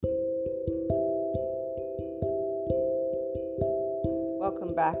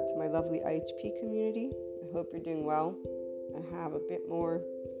Welcome back to my lovely IHP community. I hope you're doing well. I have a bit more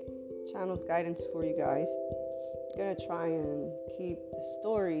channeled guidance for you guys. I'm going to try and keep the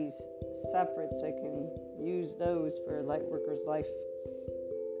stories separate so I can use those for a Lightworker's Life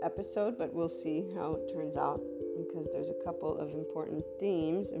episode, but we'll see how it turns out because there's a couple of important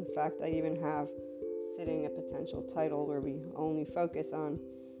themes. In fact, I even have sitting a potential title where we only focus on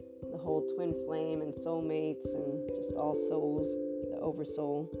the whole twin flame and soulmates and just all souls, the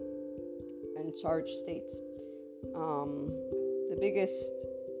oversoul and charged states. The biggest,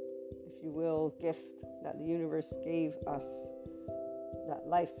 if you will, gift that the universe gave us, that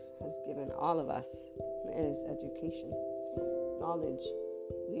life has given all of us, is education, knowledge,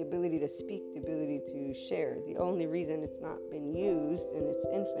 the ability to speak, the ability to share. The only reason it's not been used in its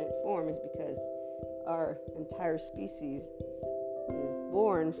infinite form is because our entire species is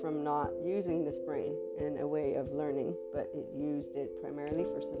born from not using this brain in a way of learning, but it used it primarily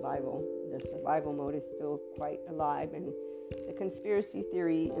for survival. The survival mode is still quite alive, and the conspiracy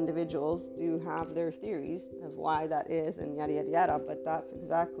theory individuals do have their theories of why that is and yada yada yada, but that's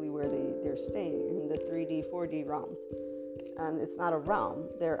exactly where they're staying, in the 3D, 4D realms. And it's not a realm,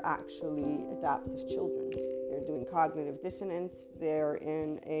 they're actually adaptive children. They're doing cognitive dissonance, they're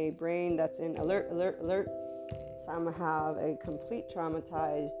in a brain that's in alert, alert, alert. Some have a complete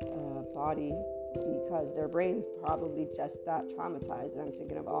traumatized body because their brain's probably just that traumatized. And I'm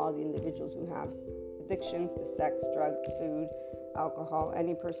thinking of all the individuals who have addictions to sex, drugs, food, alcohol,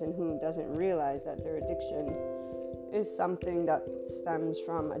 any person who doesn't realize that their addiction is something that stems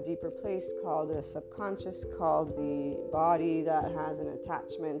from a deeper place called the subconscious, called the body that has an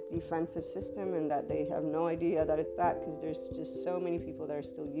attachment defensive system, and that they have no idea that it's that, because there's just so many people that are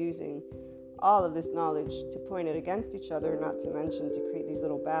still using all of this knowledge to point it against each other, not to mention to create these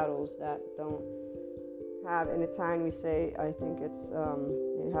little battles that don't have, in a time we say, I think it's,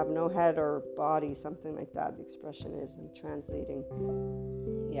 they have no head or body, something like that, the expression is, I'm translating,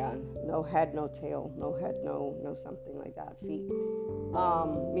 yeah, no head, no tail, no head, no something like that, feet,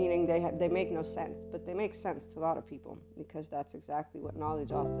 meaning they make no sense, but they make sense to a lot of people, because that's exactly what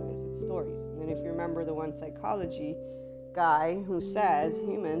knowledge also is, it's stories. And if you remember the one psychology guy who says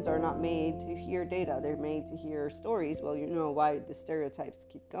humans are not made to hear data, they're made to hear stories, well, you know why the stereotypes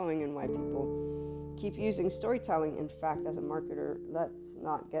keep going and why people keep using storytelling. In fact, as a marketer, let's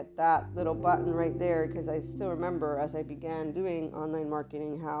not get that little button right there, because I still remember as I began doing online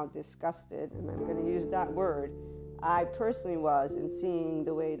marketing how disgusted, and I'm going to use that word, I personally was in seeing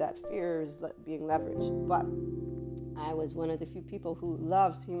the way that fear is being leveraged. But I was one of the few people who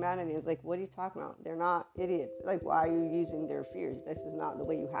loves humanity. It's like, what are you talking about? They're not idiots. Like, why are you using their fears? This is not the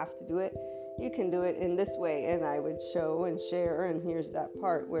way you have to do it. You can do it in this way. And I would show and share. And here's that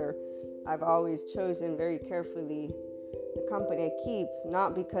part where I've always chosen very carefully the company I keep,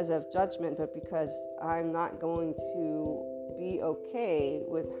 not because of judgment, but because I'm not going to be okay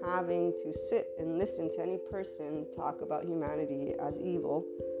with having to sit and listen to any person talk about humanity as evil,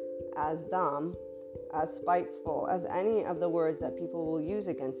 as dumb, as spiteful, as any of the words that people will use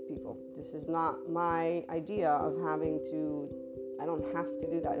against people. This is not my idea of having to, I don't have to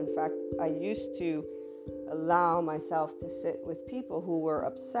do that. In fact, I used to allow myself to sit with people who were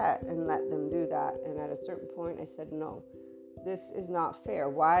upset and let them do that. And at a certain point, I said, no, this is not fair.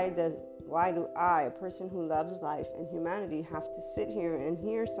 Why do I, a person who loves life and humanity, have to sit here and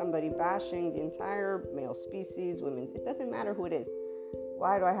hear somebody bashing the entire male species, women? It doesn't matter who it is.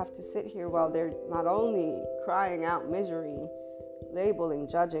 Why do I have to sit here while they're not only crying out misery, labeling,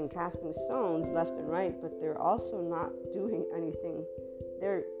 judging, casting stones left and right, but they're also not doing anything.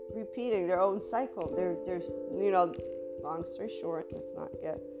 They're repeating their own cycle. They're long story short, let's not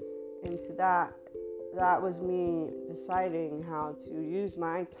get into that. That was me deciding how to use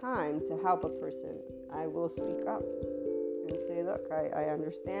my time to help a person. I will speak up and say, look, I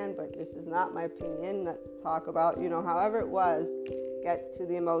understand, but this is not my opinion. Let's talk about, however it was, get to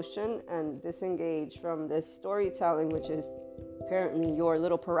the emotion and disengage from this storytelling, which is apparently your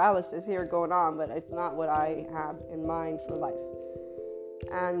little paralysis here going on, but it's not what I have in mind for life.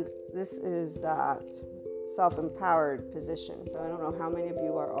 And this is that self-empowered position. So I don't know how many of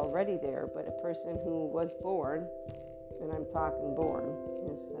you are already there, but a person who was born, and I'm talking born,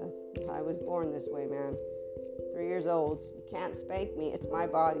 I was born this way, man. 3 years old, you can't spank me, it's my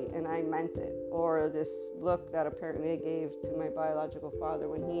body, and I meant it. Or this look that apparently I gave to my biological father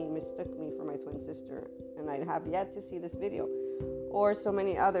when he mistook me for my twin sister, and I have yet to see this video. Or so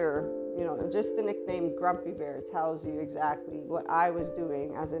many other, just the nickname Grumpy Bear tells you exactly what I was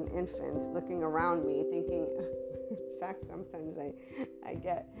doing as an infant, looking around me, thinking, fact, sometimes I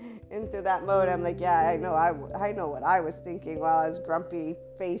get into that mode. I'm like, yeah, I know what I was thinking while I was grumpy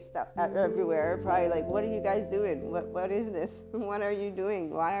faced everywhere. Probably like, what are you guys doing? What is this? What are you doing?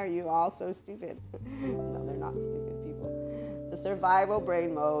 Why are you all so stupid? No, they're not stupid people. The survival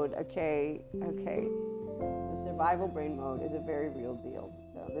brain mode. Okay. The survival brain mode is a very real deal.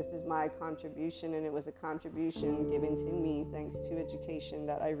 So this is my contribution, and it was a contribution given to me thanks to education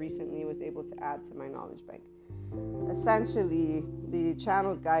that I recently was able to add to my knowledge bank. Essentially, the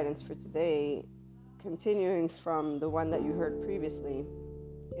channeled guidance for today, continuing from the one that you heard previously,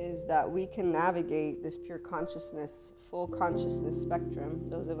 is that we can navigate this pure consciousness, full consciousness spectrum,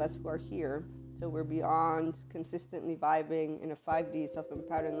 those of us who are here. So we're beyond consistently vibing in a 5D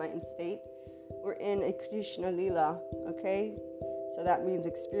self-empowered enlightened state. We're in a Krishna Lila, okay? So that means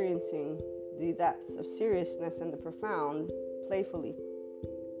experiencing the depths of seriousness and the profound playfully.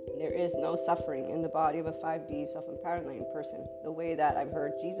 There is no suffering in the body of a 5D self-empowered enlightened person. The way that I've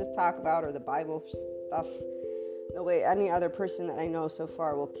heard Jesus talk about, or the Bible stuff, the way any other person that I know so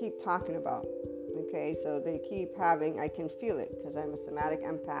far will keep talking about. Okay, so they keep having, I can feel it because I'm a somatic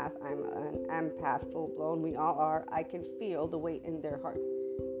empath. I'm an empath full blown. We all are. I can feel the weight in their heart.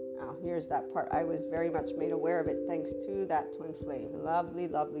 Now, here's that part. I was very much made aware of it thanks to that twin flame. Lovely,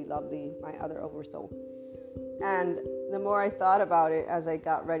 lovely, lovely, my other oversoul. And the more I thought about it as I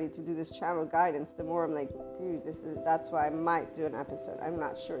got ready to do this channel guidance, the more I'm like, dude, that's why I might do an episode. I'm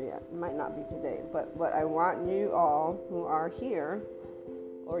not sure yet. It might not be today. But what I want you all who are here,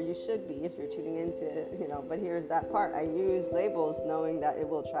 or you should be if you're tuning into, but here's that part. I use labels knowing that it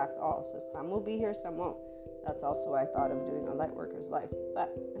will attract all. So some will be here, some won't. That's also why I thought of doing a light worker's life. But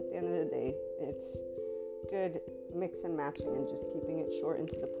at the end of the day, it's good mix and matching and just keeping it short and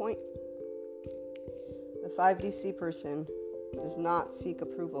to the point. The 5DC person does not seek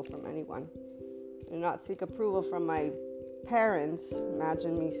approval from anyone. Do not seek approval from my parents.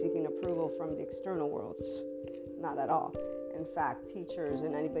 Imagine me seeking approval from the external world. Not at all. In fact, teachers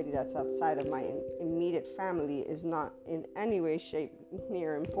and anybody that's outside of my immediate family is not in any way, shape,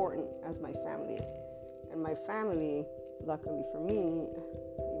 near important as my family is. And my family, luckily for me,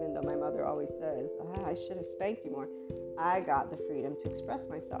 even though my mother always says, I should have spanked you more, I got the freedom to express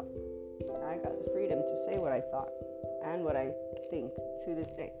myself. I got the freedom to say what I thought and what I think to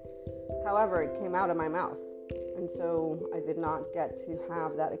this day. However, it came out of my mouth. And so I did not get to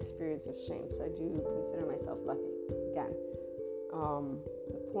have that experience of shame. So I do consider myself lucky. Again,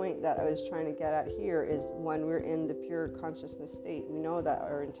 the point that I was trying to get at here is when we're in the pure consciousness state, we know that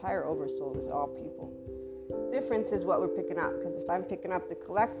our entire oversoul is all people. Difference is what we're picking up, because if I'm picking up the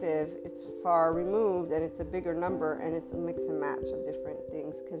collective, it's far removed and it's a bigger number, and it's a mix and match of different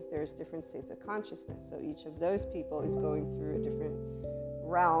things because there's different states of consciousness. So each of those people is going through a different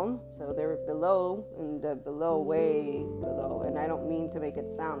realm. So they're below, and the below, way below, and I don't mean to make it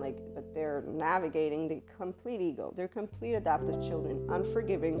sound like, but they're navigating the complete ego. They're complete adaptive children,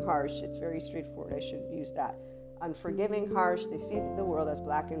 unforgiving, harsh. It's very straightforward. I should use that. Unforgiving, harsh. They see the world as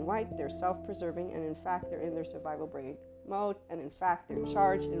black and white. They're self-preserving, and in fact, they're in their survival brain mode, and in fact, they're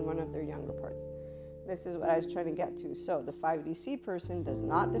charged in one of their younger parts. This is what I was trying to get to. So the 5DC person does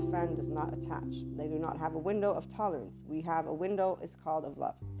not defend, does not attach. They do not have a window of tolerance. We have a window, it's called of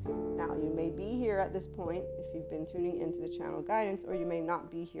love. Now, you may be here at this point if you've been tuning into the channel guidance, or you may not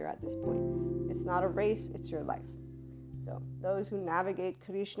be here at this point. It's not a race, it's your life. So those who navigate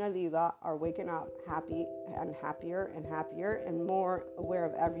Krishna Lila are waking up happy and happier and more aware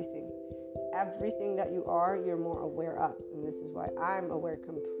of everything. Everything that you are, you're more aware of. And this is why I'm aware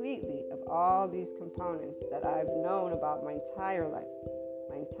completely of all these components that I've known about my entire life.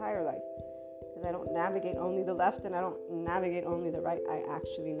 Because I don't navigate only the left and I don't navigate only the right. I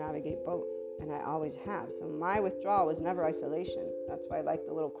actually navigate both. And I always have. So my withdrawal was never isolation. That's why I like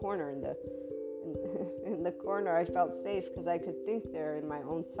the little corner in the corner. I felt safe because I could think there in my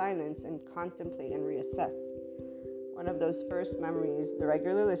own silence and contemplate and reassess. One of those first memories, the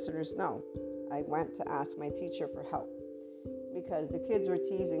regular listeners know, I went to ask my teacher for help because the kids were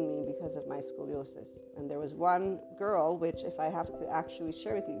teasing me because of my scoliosis. And there was one girl, which if I have to actually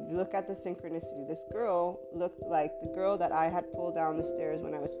share with you, look at the synchronicity. This girl looked like the girl that I had pulled down the stairs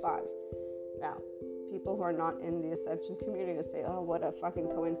when I was 5. Now, people who are not in the Ascension community will say, oh, what a fucking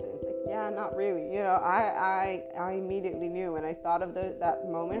coincidence. Like, yeah, not really. I immediately knew when I thought of that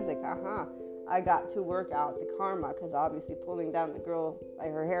moment. It's like, I got to work out the karma, because obviously pulling down the girl by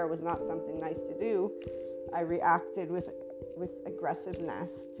her hair was not something nice to do. I reacted with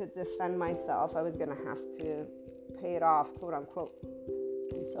aggressiveness to defend myself. I was going to have to pay it off, quote unquote.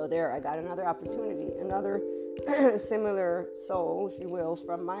 And so there, I got another opportunity, another similar soul, if you will,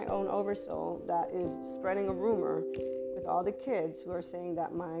 from my own oversoul that is spreading a rumor with all the kids who are saying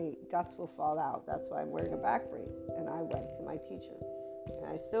that my guts will fall out. That's why I'm wearing a back brace. And I went to my teacher. And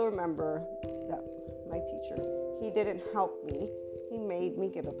I still remember that my teacher, he didn't help me. He made me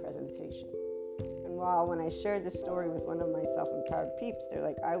give a presentation. And while when I shared this story with one of my self-empowered peeps, they're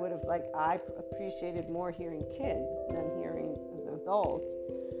like, I appreciated more hearing kids than hearing an adult.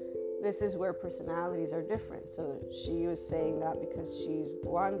 This is where personalities are different. So she was saying that because she's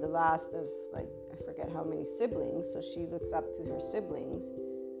the last of, like, I forget how many siblings. So she looks up to her siblings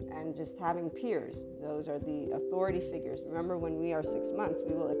and just having peers. Those are the authority figures. Remember, when we are 6 months,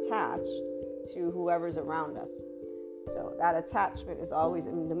 we will attach to whoever's around us. So that attachment is always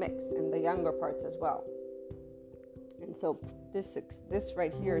in the mix, in the younger parts as well. And so this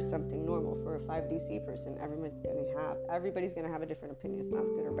right here is something normal for a 5DC person. Everybody's gonna have a different opinion. It's not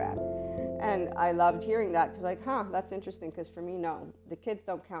good or bad. And I loved hearing that because, like, that's interesting. Because for me, no, the kids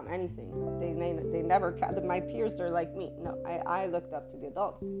don't count anything. They never count. My peers, they're like me. No, I looked up to the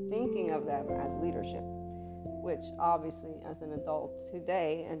adults, thinking of them as leadership. Which obviously, as an adult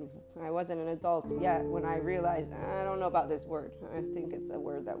today, and I wasn't an adult yet when I realized, I don't know about this word. I think it's a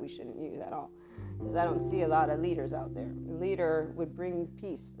word that we shouldn't use at all. Because I don't see a lot of leaders out there. A leader would bring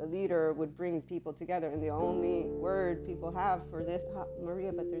peace. A leader would bring people together. And the only word people have for this,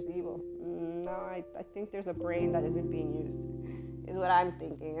 Maria, but there's evil. No, I think there's a brain that isn't being used, is what I'm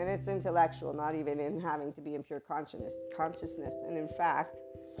thinking. And it's intellectual, not even in having to be in pure consciousness. And in fact,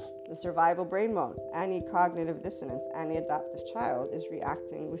 the survival brain mode, any cognitive dissonance, any adaptive child is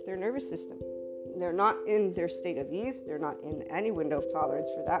reacting with their nervous system. They're not in their state of ease. They're not in any window of tolerance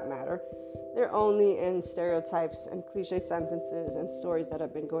for that matter. They're only in stereotypes and cliche sentences and stories that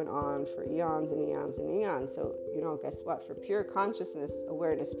have been going on for eons and eons and eons. So, guess what? For pure consciousness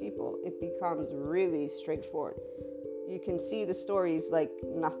awareness people, it becomes really straightforward. You can see the stories like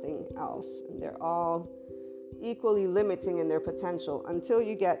nothing else. And they're all equally limiting in their potential until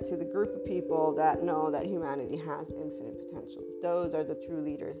you get to the group of people that know that humanity has infinite potential. Those are the true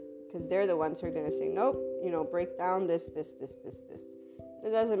leaders, because they're the ones who are going to say, nope, break down this.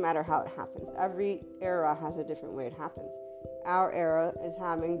 It doesn't matter how it happens. Every era has a different way it happens. Our era is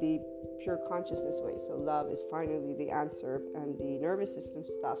having the pure consciousness way. So love is finally the answer, and the nervous system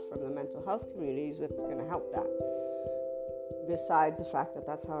stuff from the mental health community is what's going to help that. Besides the fact that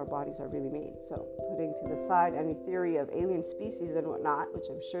that's how our bodies are really made. So putting to the side any theory of alien species and whatnot, which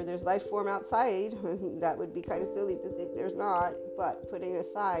I'm sure there's life form outside, that would be kind of silly to think there's not, but putting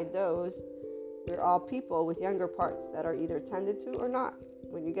aside those, we're all people with younger parts that are either tended to or not.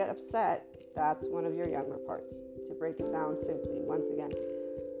 When you get upset, that's one of your younger parts, to break it down simply, once again.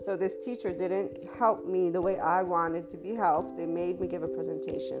 So this teacher didn't help me the way I wanted to be helped. They made me give a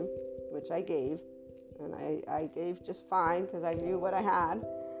presentation, which I gave. And I gave just fine because I knew what I had.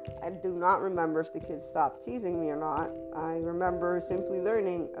 I do not remember if the kids stopped teasing me or not. I remember simply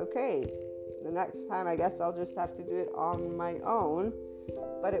learning, okay, the next time I guess I'll just have to do it on my own.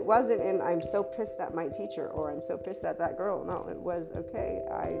 But it wasn't I'm so pissed at my teacher or I'm so pissed at that girl. No, it was, okay,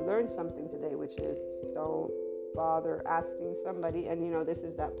 I learned something today, which is don't bother asking somebody. And this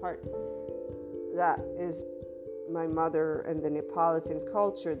is that part that is my mother and the Neapolitan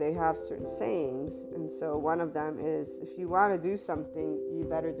culture. They have certain sayings, and so one of them is, if you want to do something, you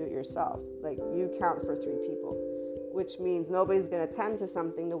better do it yourself. Like, you count for 3 people, which means nobody's going to tend to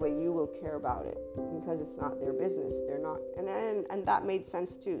something the way you will care about it, because it's not their business. They're not, and that made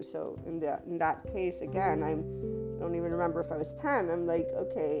sense too. So in that case, again, I don't even remember if I was 10. I'm like,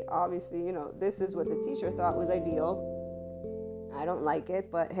 okay, obviously, this is what the teacher thought was ideal. I don't like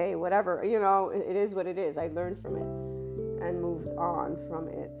it, but hey, whatever, it is what it is. I learned from it and moved on from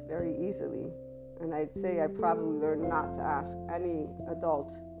it very easily. And I'd say I probably learned not to ask any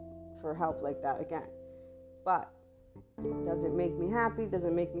adult for help like that again. But does it make me happy? Does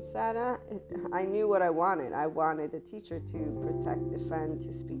it make me sad? I knew what I wanted. I wanted the teacher to protect, defend,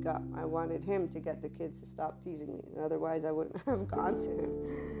 to speak up. I wanted him to get the kids to stop teasing me. Otherwise, I wouldn't have gone to him.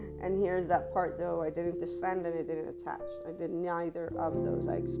 And here's that part, though. I didn't defend and I didn't attach. I did neither of those.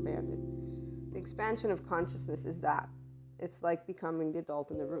 I expanded. The expansion of consciousness is that. It's like becoming the adult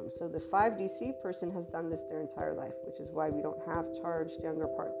in the room. So the 5DC person has done this their entire life, which is why we don't have charged younger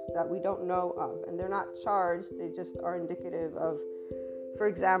parts that we don't know of. And they're not charged. They just are indicative of, for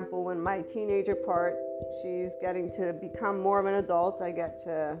example, when my teenager part, she's getting to become more of an adult, I get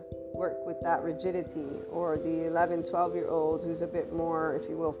to work with that rigidity. Or the 11, 12-year-old who's a bit more, if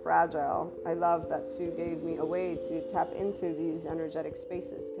you will, fragile. I love that Sue gave me a way to tap into these energetic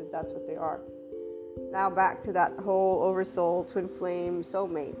spaces, because that's what they are. Now back to that whole oversoul, twin flame,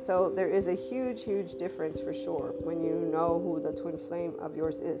 soulmate. So there is a huge, huge difference for sure when you know who the twin flame of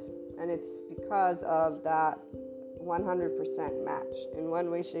yours is. And it's because of that 100% match. In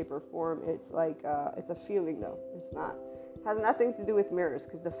one way, shape, or form, it's like, it's a feeling though. It's not, has nothing to do with mirrors,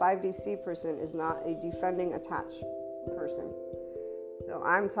 because the 5DC person is not a defending, attached person. So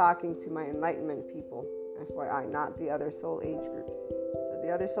I'm talking to my enlightenment people, FYI, not the other soul age groups. So the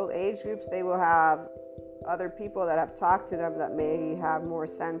other soul age groups, they will have other people that have talked to them that may have more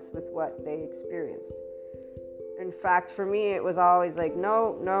sense with what they experienced. In fact, for me, it was always like,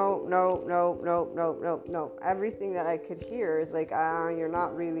 no. Everything that I could hear is like, you're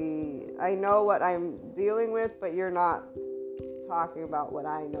not really, I know what I'm dealing with, but you're not talking about what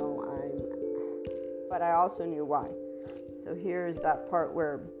I know but I also knew why. So here's that part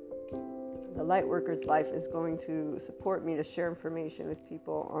where the light worker's life is going to support me to share information with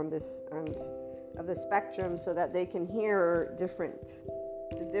people on this end of the spectrum, so that they can hear the different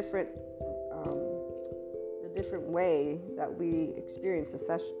way that we experience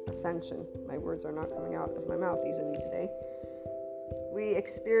ascension. My words are not coming out of my mouth easily today. We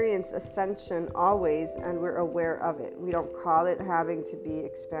experience ascension always, and we're aware of it. We don't call it having to be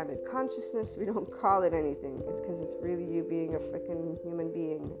expanded consciousness. We don't call it anything. It's because it's really you being a freaking human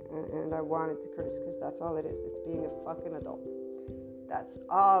being. And I wanted to curse because that's all it is. It's being a fucking adult. That's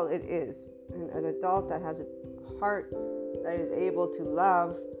all it is. An adult that has a heart that is able to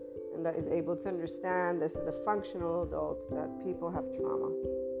love and that is able to understand. This is the functional adult, that people have trauma.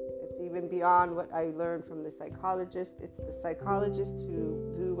 It's even beyond what I learned from the psychologist. It's the psychologists who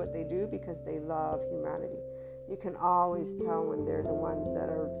do what they do because they love humanity. You can always tell when they're the ones that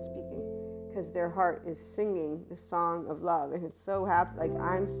are speaking, because their heart is singing the song of love. And it's so happy, like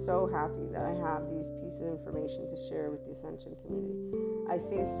I'm so happy that I have these pieces of information to share with the Ascension community. I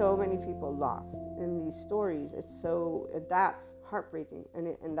see so many people lost in these stories. That's heartbreaking.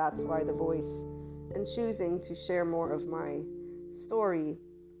 And that's why the voice and choosing to share more of my story.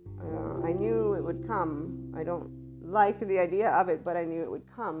 I knew it would come. I don't like the idea of it, but I knew it would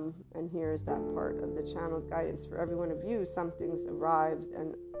come. And here's that part of the channeled guidance for every one of you. Something's arrived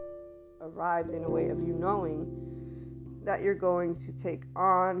in a way of you knowing that you're going to take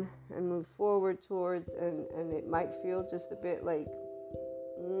on and move forward towards, and it might feel just a bit like,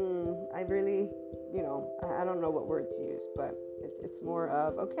 I really, I don't know what word to use, but it's more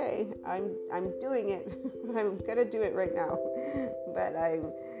of, okay, I'm doing it. I'm gonna do it right now, but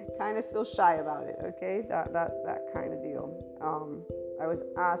I'm kind of still shy about it. Okay, that kind of deal. I was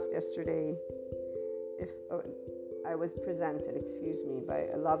asked yesterday if I was presented, by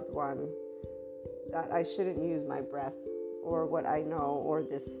a loved one, that I shouldn't use my breath or what I know or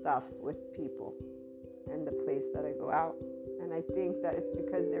this stuff with people and the place that I go out. And I think that it's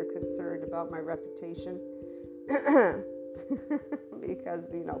because they're concerned about my reputation. Because,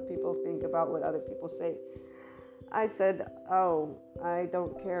 people think about what other people say. I said, I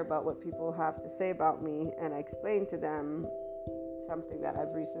don't care about what people have to say about me. And I explained to them something that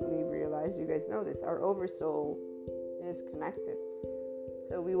I've recently realized. You guys know this. Our oversoul is connected.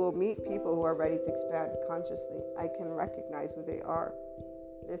 So we will meet people who are ready to expand consciously. I can recognize who they are.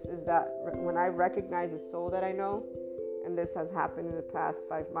 This is that when I recognize a soul that I know, and this has happened in the past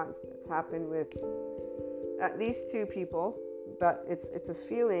 5 months. It's happened with at least 2 people, but it's a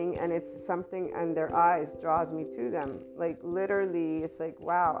feeling, and it's something, and their eyes draws me to them. Like literally, it's like,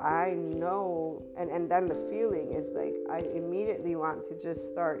 wow, I know. And then the feeling is like, I immediately want to just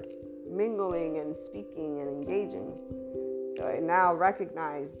start mingling and speaking and engaging. So I now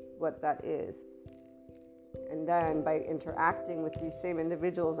recognize what that is. And then by interacting with these same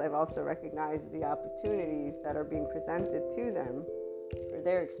individuals, I've also recognized the opportunities that are being presented to them for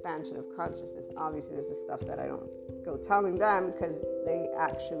their expansion of consciousness. Obviously, this is stuff that I don't go telling them, because they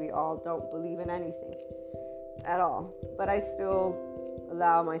actually all don't believe in anything at all. But I still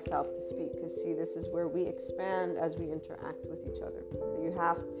allow myself to speak, because see, this is where we expand as we interact with each other. So you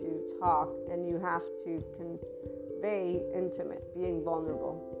have to talk, and you have to convey intimate, being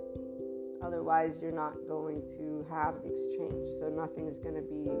vulnerable. Otherwise, you're not going to have the exchange. So nothing is going to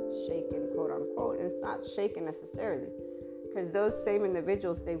be shaken, quote unquote. And it's not shaken necessarily, because those same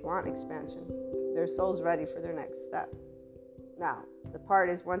individuals, they want expansion. Their soul's ready for their next step. Now, the part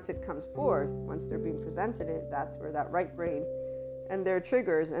is, once it comes forth, once they're being presented it, that's where that right brain and their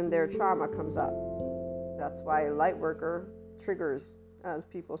triggers and their trauma comes up. That's why a light worker triggers, as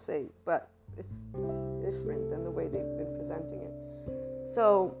people say, but it's different than the way they've been presenting it.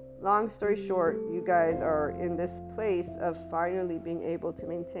 So long story short, you guys are in this place of finally being able to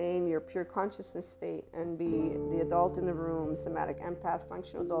maintain your pure consciousness state and be the adult in the room, somatic empath,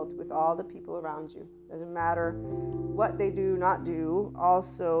 functional adult with all the people around you. Doesn't matter what they do, not do.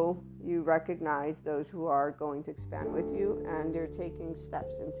 Also, you recognize those who are going to expand with you, and you're taking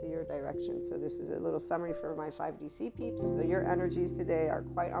steps into your direction. So this is a little summary for my 5DC peeps. So your energies today are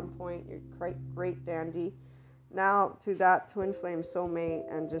quite on point. You're quite great dandy. Now to that twin flame soulmate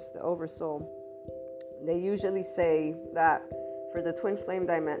and just the oversoul. They usually say that for the twin flame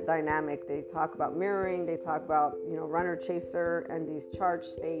dynamic, they talk about mirroring, they talk about, runner chaser and these charged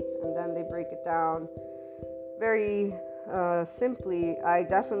states, and then they break it down very simply. I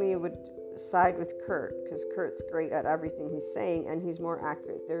definitely would side with Kurt, because Kurt's great at everything he's saying and he's more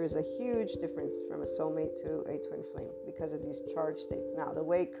accurate. There is a huge difference from a soulmate to a twin flame because of these charged states. Now, the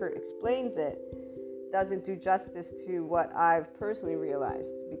way Kurt explains it doesn't do justice to what I've personally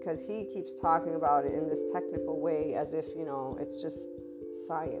realized, because he keeps talking about it in this technical way as if, it's just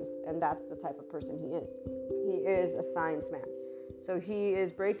science, and that's the type of person he is. He is a science man. So he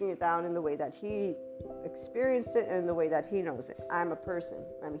is breaking it down in the way that he experienced it and in the way that he knows it. I'm a person.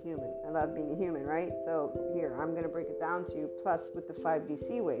 I'm a human. I love being a human, right? So here, I'm going to break it down to you, plus with the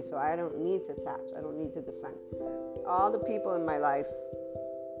 5DC way. So I don't need to attach. I don't need to defend. All the people in my life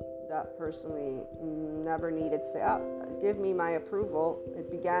that personally never needed to say, give me my approval.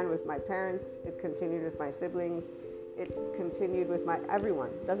 It began with my parents. It continued with my siblings. It's continued with everyone.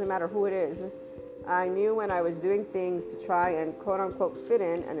 Doesn't matter who it is. I knew when I was doing things to try and quote unquote fit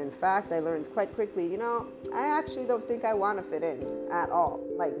in, and in fact I learned quite quickly, I actually don't think I want to fit in at all,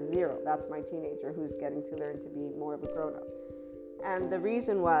 like zero. That's my teenager who's getting to learn to be more of a grown-up. And the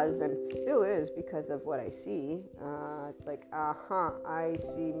reason was, and still is, because of what I see. It's like, I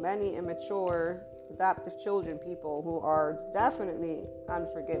see many immature, adaptive children, people who are definitely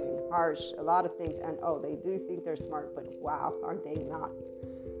unforgiving, harsh, a lot of things, and they do think they're smart, but wow, aren't they not?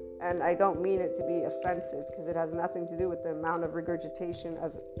 And I don't mean it to be offensive, because it has nothing to do with the amount of regurgitation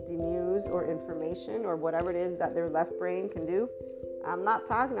of the news or information or whatever it is that their left brain can do. I'm not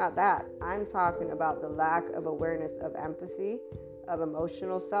talking about that. I'm talking about the lack of awareness of empathy, of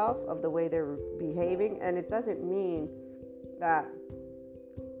emotional self, of the way they're behaving. And it doesn't mean that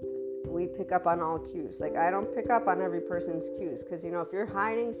we pick up on all cues. Like, I don't pick up on every person's cues, because, if you're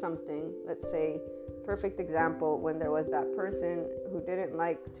hiding something, let's say, perfect example, when there was that person who didn't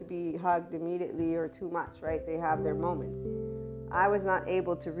like to be hugged immediately or too much, right? They have their moments. I was not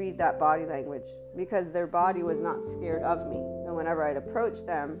able to read that body language because their body was not scared of me. And whenever I'd approach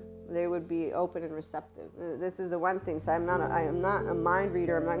them, they would be open and receptive. This is the one thing. So I am not a mind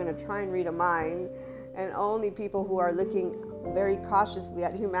reader. I'm not going to try and read a mind. And only people who are looking very cautiously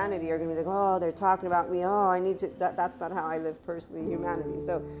at humanity are going to be like, they're talking about me. I need to. That's not how I live personally, humanity.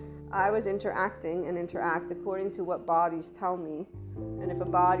 So I was interacting and interact according to what bodies tell me. And if a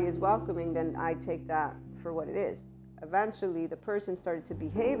body is welcoming, then I take that for what it is. Eventually, the person started to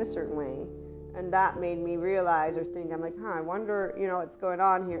behave a certain way, and that made me realize or think, I'm like, I wonder, what's going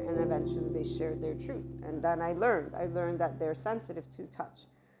on here. And eventually they shared their truth. And then I learned that they're sensitive to touch.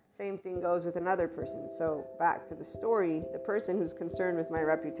 Same thing goes with another person. So back to the story, the person who's concerned with my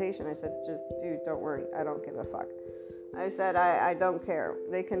reputation, I said, just, dude, don't worry. I don't give a fuck. I said, I don't care.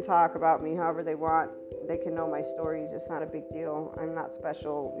 They can talk about me however they want. They can know my stories. It's not a big deal. I'm not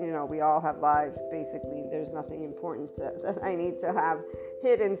special. We all have lives, basically. There's nothing important that I need to have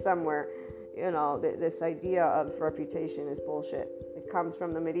hidden somewhere. This idea of reputation is bullshit. It comes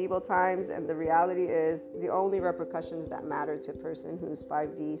from the medieval times, and the reality is the only repercussions that matter to a person who's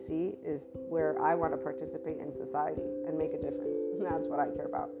 5DC is where I want to participate in society and make a difference. And that's what I care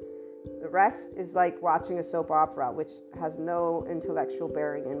about. The rest is like watching a soap opera, which has no intellectual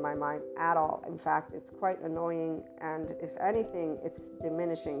bearing in my mind at all. In fact, it's quite annoying, and if anything, it's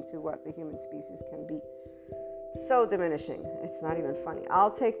diminishing to what the human species can be. So diminishing. It's not even funny.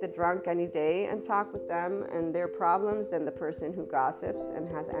 I'll take the drunk any day and talk with them and their problems than the person who gossips and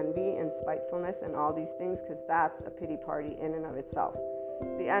has envy and spitefulness and all these things, because that's a pity party in and of itself.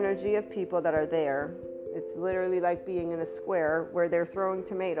 The energy of people that are there, it's literally like being in a square where they're throwing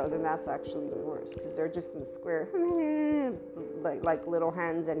tomatoes, and that's actually even worse because they're just in the square like little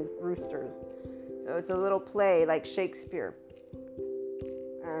hens and roosters. So it's a little play like Shakespeare.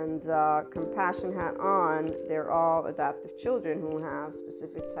 And compassion hat on, they're all adaptive children who have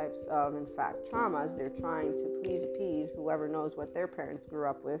specific types of, in fact, traumas. They're trying to appease whoever knows what their parents grew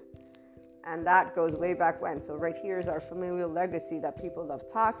up with. And that goes way back when. So right here is our familial legacy that people love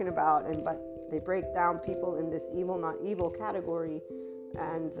talking about. But they break down people in this evil, not evil category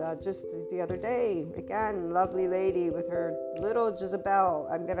And just the other day, again, lovely lady with her little Jezebel.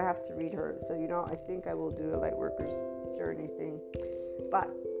 I'm going to have to read her. So, I think I will do a light workers journey thing. But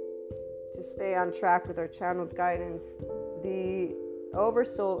to stay on track with our channeled guidance, the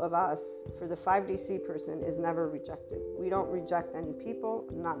oversoul of us for the 5DC person is never rejected. We don't reject any people,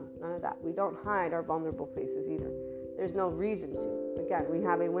 none of that. We don't hide our vulnerable places either. There's no reason to. Again, we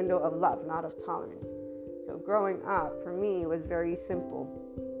have a window of love, not of tolerance. So growing up, for me, was very simple.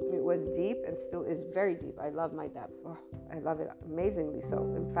 It was deep and still is very deep. I love my depth. Oh, I love it amazingly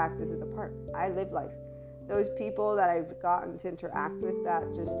so. In fact, this is the part. I live life. Those people that I've gotten to interact with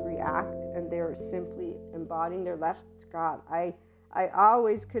that just react and they're simply embodying their left, God, I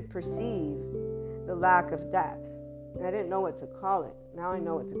always could perceive the lack of depth. And I didn't know what to call it. Now I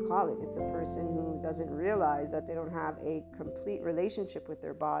know what to call it. It's a person who doesn't realize that they don't have a complete relationship with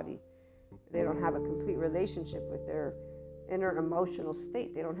their body. They don't have a complete relationship with their inner emotional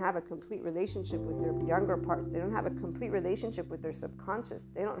state. They don't have a complete relationship with their younger parts. They don't have a complete relationship with their subconscious.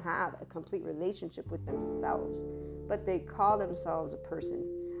 They don't have a complete relationship with themselves, but they call themselves a person.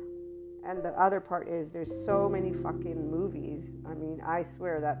 And the other part is there's so many fucking movies. I mean, I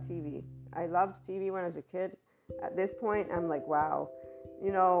swear that TV. I loved TV when I was a kid. At this point, I'm like, wow,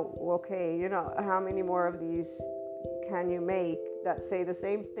 okay, how many more of these can you make that say the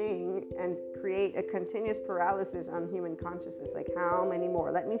same thing and create a continuous paralysis on human consciousness? Like, how many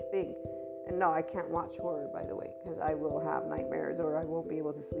more? Let me think. And no, I can't watch horror, by the way, because I will have nightmares or I won't be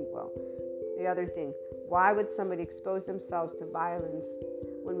able to sleep well. The other thing, why would somebody expose themselves to violence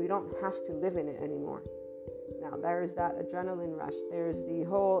when we don't have to live in it anymore? Now, there's that adrenaline rush. There's the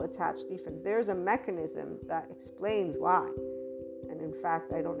whole attached defense. There's a mechanism that explains why. And in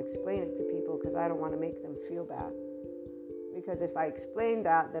fact, I don't explain it to people because I don't want to make them feel bad. Because if I explained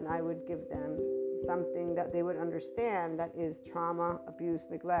that, then I would give them something that they would understand that is trauma, abuse,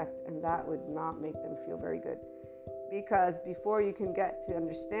 neglect, and that would not make them feel very good. Because before you can get to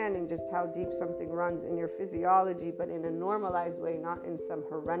understanding just how deep something runs in your physiology, but in a normalized way, not in some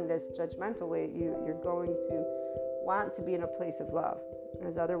horrendous, judgmental way, you're going to want to be in a place of love.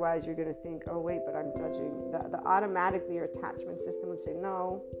 Because otherwise you're going to think, oh wait, but I'm judging. The automatically your attachment system would say,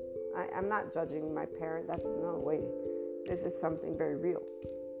 no, I'm not judging my parent. That's no way. This is something very real.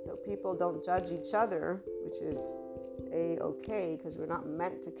 So people don't judge each other, which is A-okay, because we're not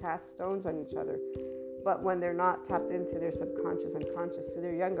meant to cast stones on each other. But when they're not tapped into their subconscious and conscious, to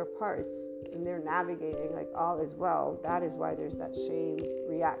their younger parts, and they're navigating like all is well, that is why there's that shame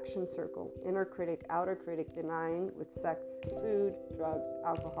reaction circle. Inner critic, outer critic, denying with sex, food, drugs,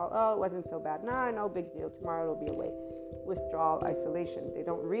 alcohol. Oh, it wasn't so bad. Nah, no big deal. Tomorrow it'll be away. Withdrawal, isolation. They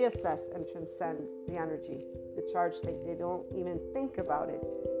don't reassess and transcend the energy, the charge state. They don't even think about it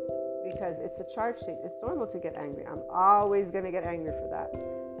because it's a charge state. It's normal to get angry. I'm always going to get angry for that.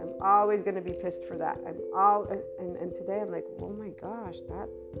 I'm always going to be pissed for that. And today I'm like, oh my gosh,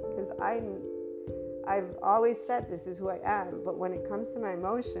 that's because I've always said this is who I am. But when it comes to my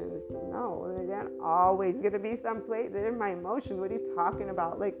emotions, no, they're not always going to be someplace. They're in my emotions. What are you talking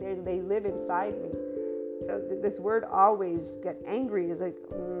about? Like they live inside me. So this word always get angry is like,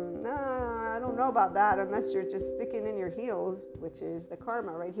 nah, I don't know about that unless you're just sticking in your heels, which is the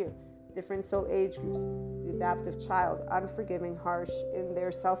karma right here. Different soul age groups. The adaptive child, unforgiving, harsh in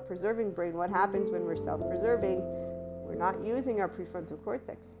their self-preserving brain. What happens when we're self-preserving? We're not using our prefrontal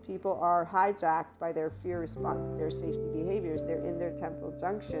cortex. People are hijacked by their fear response, their safety behaviors. They're in their temporal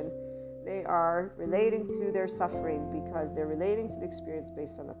junction. They are relating to their suffering because they're relating to the experience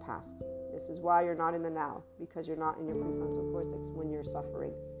based on the past. This is why you're not in the now, because you're not in your prefrontal cortex when you're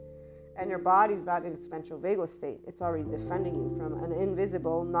suffering. And your body's not in its ventral vagal state. It's already defending you from an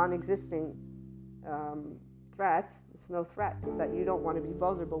invisible, non-existing threat. It's no threat. It's that you don't want to be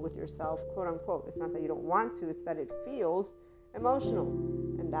vulnerable with yourself, quote unquote. It's not that you don't want to, it's that it feels emotional.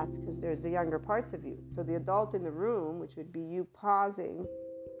 And that's because there's the younger parts of you. So the adult in the room, which would be you pausing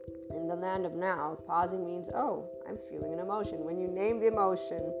in the land of now, pausing means, oh, I'm feeling an emotion. When you name the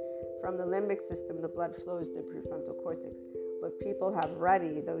emotion from the limbic system, the blood flows to the prefrontal cortex. But people have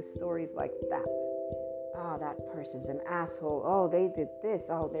ready those stories like that. Oh, that person's an asshole. Oh, they did this.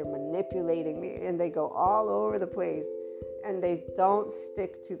 Oh, they're manipulating me. And they go all over the place. And they don't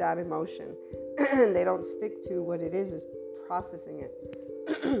stick to that emotion. They don't stick to what it is processing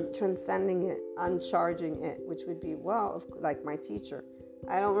it, transcending it, uncharging it, which would be, well, like my teacher.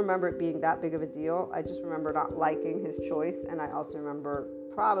 I don't remember it being that big of a deal. I just remember not liking his choice. And I also remember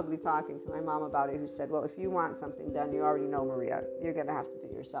probably talking to my mom about it, who said, well, if you want something done, you already know, Maria, you're going to have to do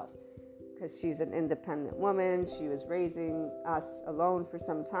it yourself. because she's an independent woman. She was raising us alone for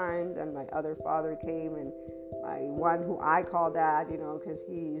some time. Then my other father came, and my one who I call dad, because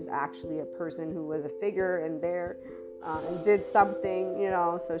he's actually a person who was a figure in there and did something,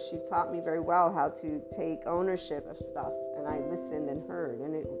 so she taught me very well how to take ownership of stuff. And I listened and heard,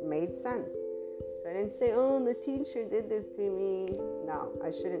 and it made sense. So I didn't say, oh, the teacher did this to me. No,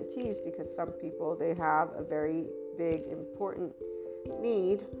 I shouldn't tease, because some people, they have a very big, important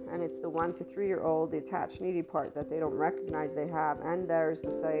need, and it's the 1 to 3 year old, the attached needy part that they don't recognize they have, and there's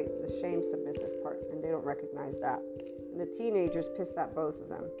the shame submissive part, and they don't recognize that. And the teenager's pissed at both of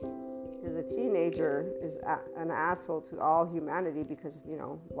them, because a teenager is an asshole to all humanity, because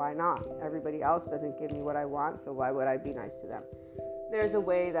why not? Everybody else doesn't give me what I want, so why would I be nice to them? There's a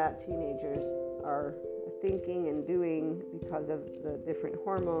way that teenagers are thinking and doing because of the different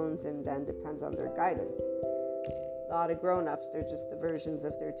hormones, and then depends on their guidance. A lot of grown-ups, they're just the versions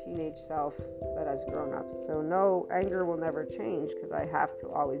of their teenage self, but as grown-ups. So no, anger will never change, because I have to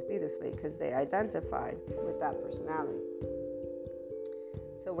always be this way, because they identify with that personality.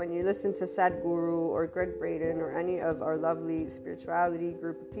 So when you listen to Sadhguru or Greg Braden or any of our lovely spirituality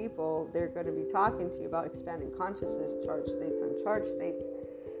group of people, they're going to be talking to you about expanding consciousness, charged states, uncharged states.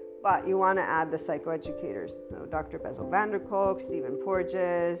 But you want to add the psychoeducators, Dr. Bessel van der Kolk, Stephen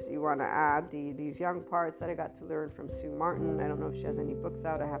Porges. You want to add these young parts that I got to learn from Sue Martin. I don't know if she has any books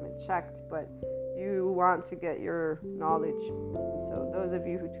out. I haven't checked, but you want to get your knowledge. So those of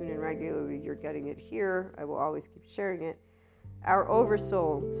you who tune in regularly, you're getting it here. I will always keep sharing it. Our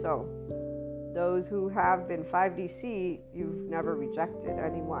oversoul. So those who have been 5DC, you've never rejected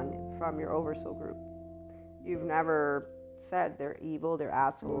anyone from your oversoul group. You've never said they're evil, they're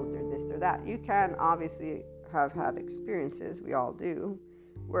assholes, they're this, they're that. You can obviously have had experiences, we all do,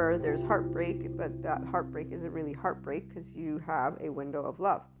 where there's heartbreak, but that heartbreak isn't really heartbreak, because you have a window of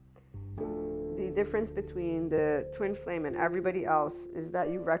love. The difference between the twin flame and everybody else is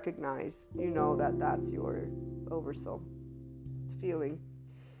that you recognize, that that's your oversoul feeling.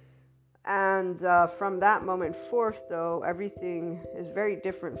 And from that moment forth, though, everything is very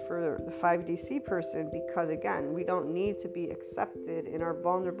different for the 5DC person, because, again, we don't need to be accepted in our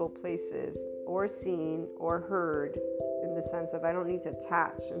vulnerable places or seen or heard, in the sense of I don't need to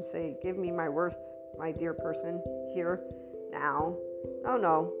attach and say, give me my worth, my dear person, here, now.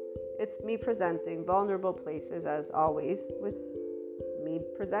 No. It's me presenting vulnerable places, as always, with me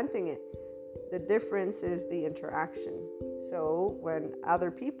presenting it. The difference is the interaction. So when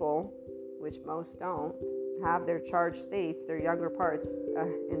other people, which most don't, have their charged states, their younger parts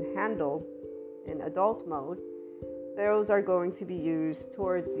in handle, in adult mode, those are going to be used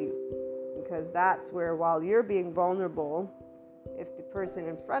towards you. Because that's where, while you're being vulnerable, if the person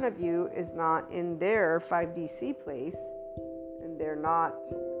in front of you is not in their 5DC place, and they're not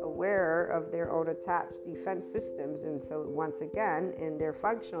aware of their own attached defense systems, and so once again, in their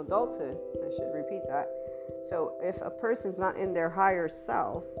functional adulthood, I should repeat that. So if a person's not in their higher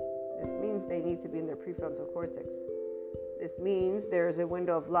self, this means they need to be in their prefrontal cortex. This means there's a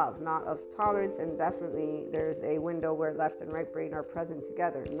window of love, not of tolerance, and definitely there's a window where left and right brain are present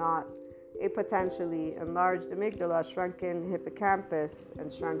together, not a potentially enlarged amygdala, shrunken hippocampus,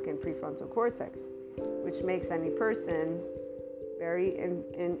 and shrunken prefrontal cortex, which makes any person very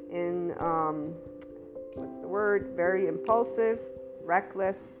very impulsive,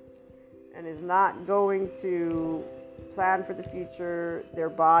 reckless, and is not going to plan for the future. Their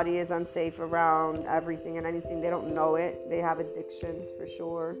body is unsafe around everything and anything. They don't know it. They have addictions for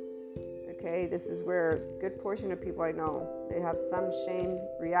sure. Okay, this is where a good portion of people I know, they have some shame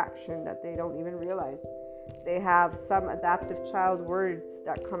reaction that they don't even realize. They have some adaptive child words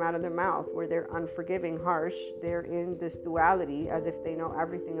that come out of their mouth where they're unforgiving, harsh. They're in this duality as if they know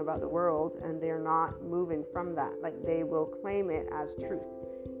everything about the world, and they're not moving from that. Like, they will claim it as truth.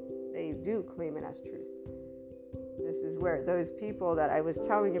 They do claim it as truth. This is where those people that I was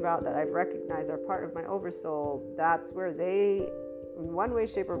telling you about that I've recognized are part of my oversoul, that's where they, in one way,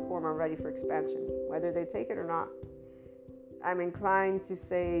 shape, or form, are ready for expansion, whether they take it or not. I'm inclined to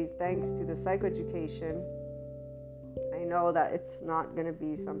say thanks to the psychoeducation, I know that it's not going to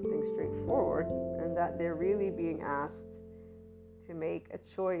be something straightforward, and that they're really being asked to make a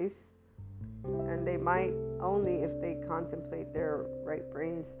choice, and they might only if they contemplate their right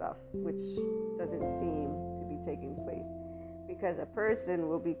brain stuff, which doesn't seem to be taking place, because a person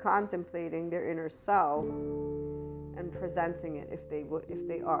will be contemplating their inner self and presenting it if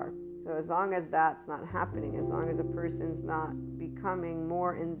they are. So as long as that's not happening, as long as a person's not becoming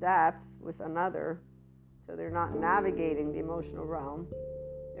more in depth with another, so they're not navigating the emotional realm,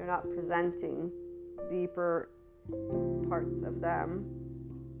 they're not presenting deeper parts of them,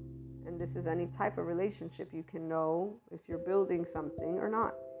 And this is any type of relationship. You can know if you're building something or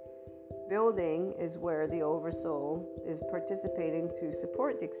not. Building is where the oversoul is participating to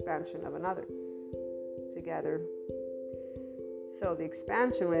support the expansion of another together. So the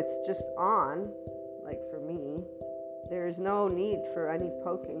expansion, when it's just on, like for me, there's no need for any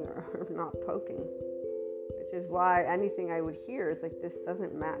poking or not poking, which is why anything I would hear is like, this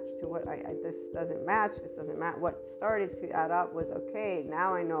doesn't match to what this doesn't match. What started to add up was, okay,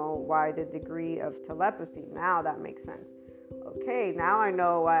 now I know why the degree of telepathy, now that makes sense. Okay, now I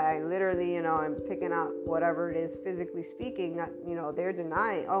know why I literally, I'm picking up whatever it is physically speaking that, they're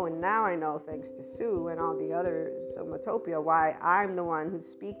denying. Oh, and now I know, thanks to Sue and all the other Somatopia, why I'm the one who's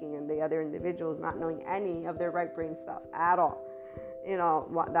speaking and the other individuals not knowing any of their right brain stuff at all.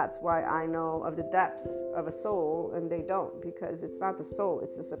 That's why I know of the depths of a soul and they don't, because it's not the soul,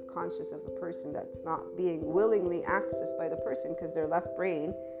 it's the subconscious of the person that's not being willingly accessed by the person because their left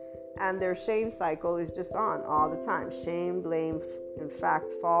brain and their shame cycle is just on all the time. Shame, blame, in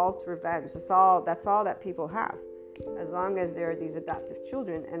fact, fault, revenge. That's all that people have. As long as they're these adaptive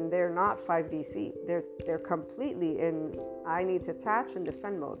children and they're not 5DC. They're completely in I need to attach and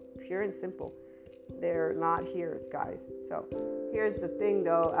defend mode. Pure and simple. They're not here, guys. So here's the thing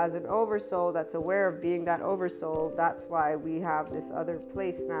though, as an oversoul that's aware of being that oversoul, that's why we have this other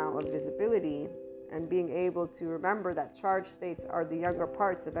place now of visibility and being able to remember that charged states are the younger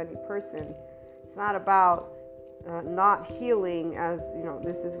parts of any person. It's not about not healing, as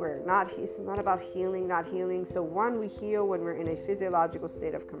this is where it's not about healing, not healing. So one, we heal when we're in a physiological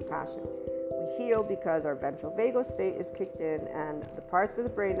state of compassion. We heal because our ventral vagal state is kicked in, and the parts of the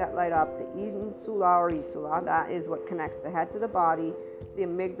brain that light up, the insula or isula, that is what connects the head to the body, the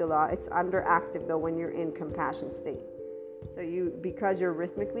amygdala. It's underactive though when you're in compassion state. So because you're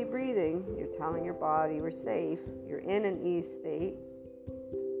rhythmically breathing, you're telling your body we're safe, you're in an ease state.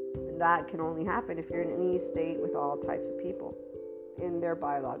 And that can only happen if you're in an ease state with all types of people in their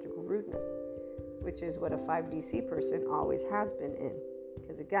biological rudeness, which is what a 5DC person always has been in.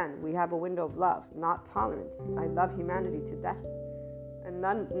 Because again, we have a window of love, not tolerance. I love humanity to death. And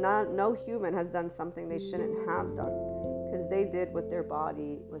no human has done something they shouldn't have done, because they did what their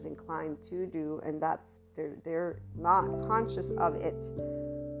body was inclined to do, and they're not conscious of it.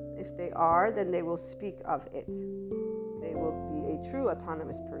 If they are, then they will speak of it. They will be a true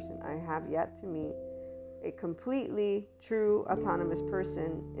autonomous person. I have yet to meet a completely true autonomous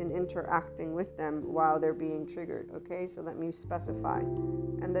person in interacting with them while they're being triggered. Okay, so let me specify.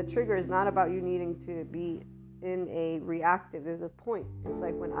 And the trigger is not about you needing to be in a reactive. There's a point. It's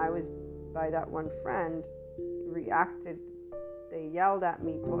like when I was by that one friend, reacted, they yelled at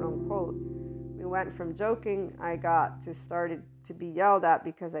me, quote unquote. We went from joking, I got to started to be yelled at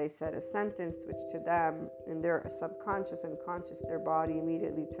because I said a sentence which to them, in their subconscious and conscious, their body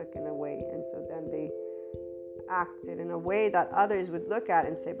immediately took in away. And so then they acted in a way that others would look at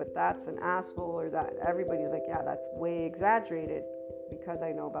and say, but that's an asshole, or that everybody's like, yeah, that's way exaggerated, because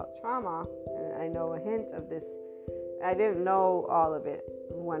I know about trauma and I know a hint of this. I didn't know all of it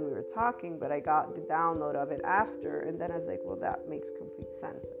when we were talking, but I got the download of it after, and then I was like, well, that makes complete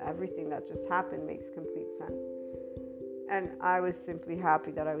sense. Everything that just happened makes complete sense. And I was simply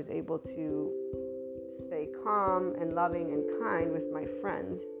happy that I was able to stay calm and loving and kind with my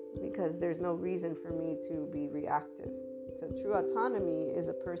friend, because there's no reason for me to be reactive. So true autonomy is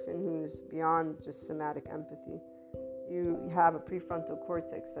a person who's beyond just somatic empathy. You have a prefrontal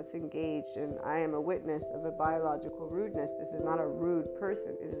cortex that's engaged, and I am a witness of a biological rudeness. This is not a rude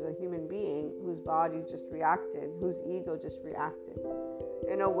person. It is a human being whose body just reacted, whose ego just reacted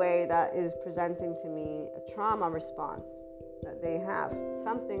in a way that is presenting to me a trauma response that they have.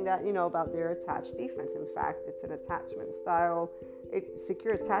 Something that, about their attached defense. In fact, it's an attachment style.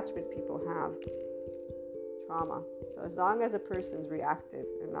 Secure attachment people have trauma. So as long as a person's reactive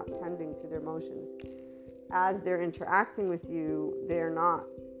and not tending to their emotions, as they're interacting with you, they're not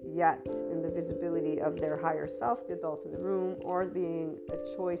yet in the visibility of their higher self, the adult in the room, or being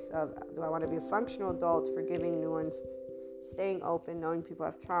a choice of, do I want to be a functional adult, forgiving, nuanced, staying open, knowing people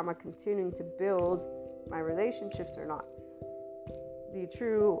have trauma, continuing to build my relationships or not. The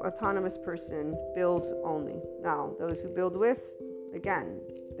true autonomous person builds only. Now, those who build with, again,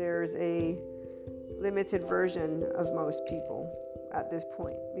 there's a limited version of most people at this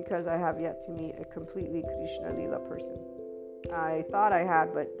point, because I have yet to meet a completely Krishna Lila person. I thought I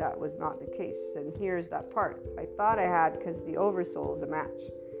had, but that was not the case. And here's that part. I thought I had because the oversoul is a match.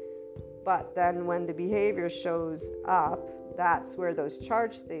 But then when the behavior shows up, that's where those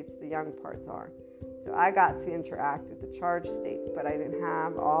charged states, the young parts are. So I got to interact with the charged states, but I didn't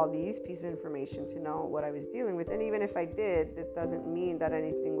have all these pieces of information to know what I was dealing with. And even if I did, that doesn't mean that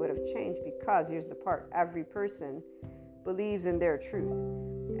anything would have changed, because here's the part: every person believes in their truth.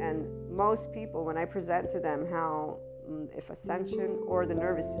 And most people, when I present to them how, if ascension or the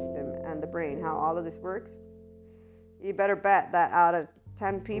nervous system and the brain, how all of this works, you better bet that out of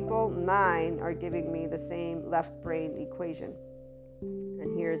 10 people, 9 are giving me the same left brain equation.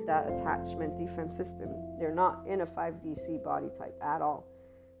 And here's that attachment defense system. They're not in a 5DC body type at all.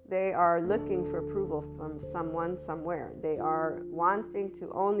 They are looking for approval from someone somewhere. They are wanting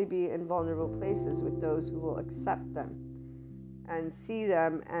to only be in vulnerable places with those who will accept them and see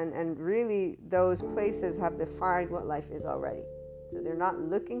them, and really those places have defined what life is already. So they're not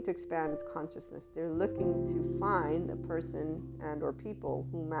looking to expand consciousness. They're looking to find a person and or people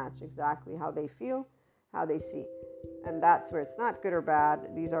who match exactly how they feel, how they see. And that's where it's not good or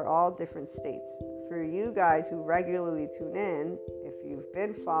bad. These are all different states. For you guys who regularly tune in, if you've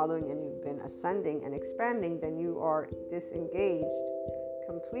been following and you've been ascending and expanding, then you are disengaged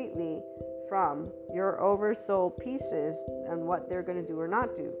completely from your oversoul pieces and what they're going to do or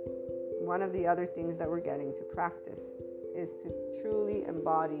not do. One of the other things that we're getting to practice is to truly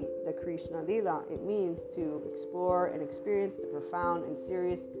embody the Krishna Lila. It means to explore and experience the profound and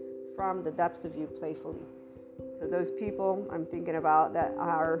serious from the depths of you playfully. So those people I'm thinking about that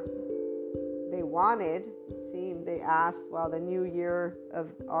they asked while the new year of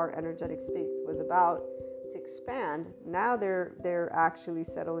our energetic states was about to expand, now they're actually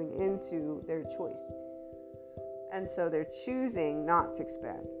settling into their choice. And so they're choosing not to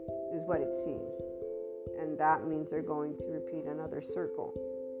expand, is what it seems. And that means they're going to repeat another circle.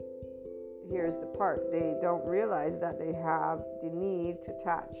 Here's the part: they don't realize that they have the need to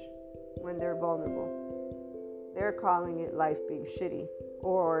attach when they're vulnerable. They're calling it life being shitty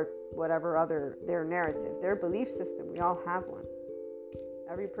or whatever other their narrative, their belief system. We all have one.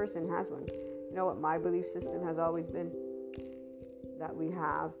 Every person has one. You know what my belief system has always been? That we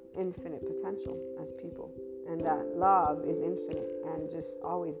have infinite potential as people, and that love is infinite and just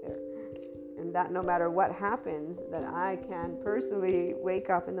always there. And that no matter what happens, that I can personally wake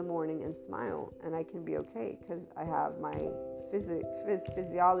up in the morning and smile, and I can be okay because I have my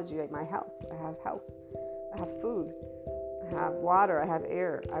physiology, like my health. I have health. I have food. I have water. I have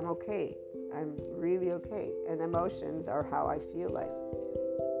air. I'm okay. I'm really okay. And emotions are how I feel life.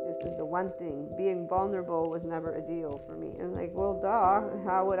 This is the one thing. Being vulnerable was never a deal for me. And like, well, duh.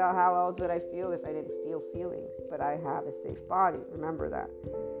 How else would I feel if I didn't feel feelings? But I have a safe body. Remember that.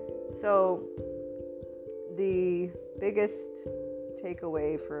 So the biggest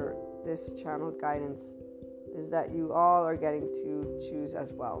takeaway for this channeled guidance is that you all are getting to choose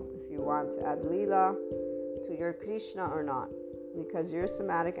as well. If you want to add Leela to your Krishna or not. Because you're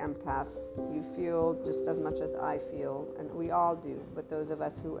somatic empaths, you feel just as much as I feel, and we all do, but those of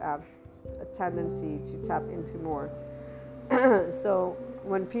us who have a tendency to tap into more. So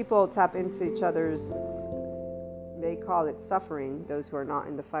when people tap into each other's, they call it suffering, those who are not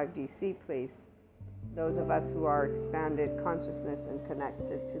in the 5DC place. Those of us who are expanded consciousness and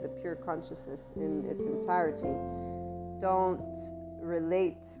connected to the pure consciousness in its entirety don't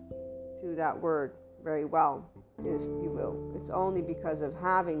relate to that word very well, if you will. It's only because of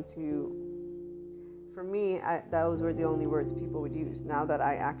having to, for me, those were the only words people would use. Now that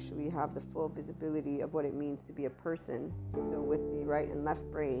I actually have the full visibility of what it means to be a person, so with the right and left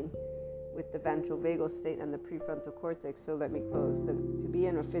brain, with the ventral vagal state and the prefrontal cortex. So let me close. To be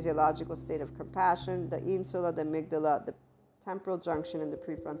in a physiological state of compassion, the insula, the amygdala, the temporal junction, and the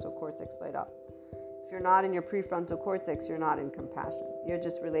prefrontal cortex light up. If you're not in your prefrontal cortex, you're not in compassion. You're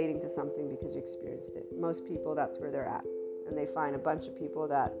just relating to something because you experienced it. Most people, that's where they're at. And they find a bunch of people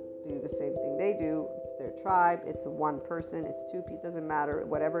that do the same thing they do. It's their tribe. It's one person. It's two people. It doesn't matter.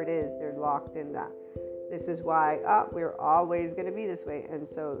 Whatever it is, they're locked in that. This is why we're always going to be this way. And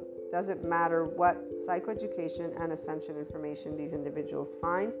so it doesn't matter what psychoeducation and ascension information these individuals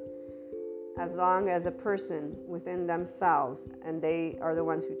find. As long as a person within themselves, and they are the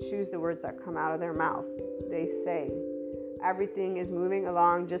ones who choose the words that come out of their mouth, they say, everything is moving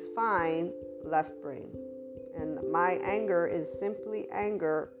along just fine, left brain. And my anger is simply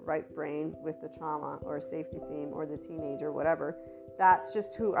anger, right brain, with the trauma or safety theme or the teenager, whatever. That's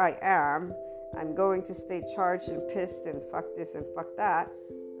just who I am. I'm going to stay charged and pissed and fuck this and fuck that.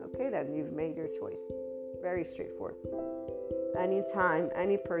 Okay, then you've made your choice. Very straightforward. Anytime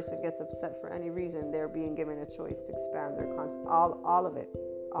any person gets upset for any reason, they're being given a choice to expand their all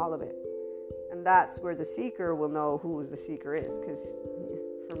of it. And that's where the seeker will know who the seeker is. Because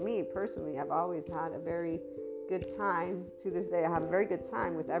for me personally, I've always had a very good time to this day. I have a very good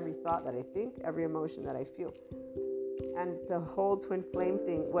time with every thought that I think, every emotion that I feel. And the whole twin flame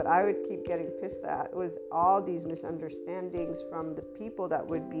thing, what I would keep getting pissed at was all these misunderstandings from the people that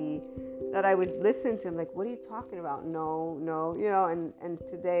I would listen to. I'm like, what are you talking about? No, and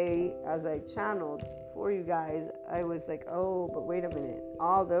today, as I channeled for you guys, I was like, oh, but wait a minute.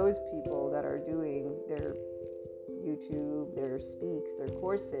 All those people that are doing their YouTube, their speaks, their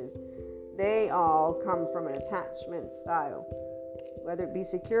courses, they all come from an attachment style. Whether it be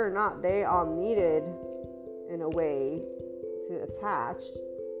secure or not, they all needed, in a way, to attach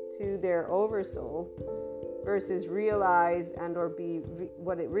to their oversoul versus realize and or be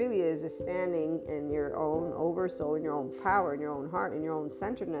what it really is standing in your own oversoul, in your own power, in your own heart, in your own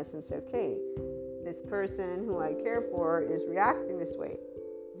centeredness, and say, okay, this person who I care for is reacting this way.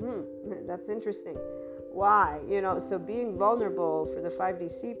 That's interesting. Why? So being vulnerable for the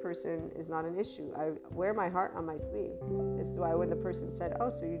 5DC person is not an issue. I wear my heart on my sleeve. This is why when the person said, oh,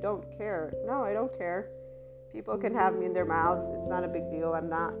 so you don't care? No, I don't care. People can have me in their mouths. It's not a big deal.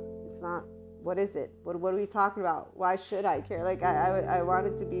 It's not, what is it? What are we talking about? Why should I care? Like, I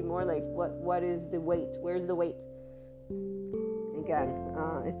wanted to be more like, what is the weight? Where's the weight? Again,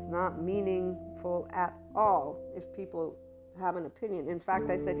 it's not meaningful at all if people have an opinion. In fact,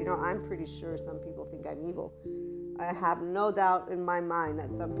 I said, I'm pretty sure some people think I'm evil. I have no doubt in my mind that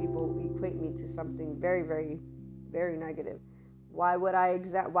some people equate me to something very, very, very negative. Why would I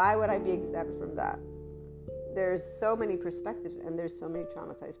be exempt from that? There's so many perspectives, and there's so many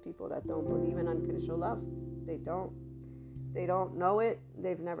traumatized people that don't believe in unconditional love. They don't know it.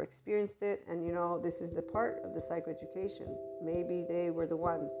 They've never experienced it. And this is the part of the psychoeducation. Maybe they were the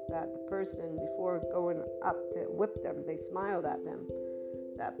ones that the person, before going up to whip them, they smiled at them.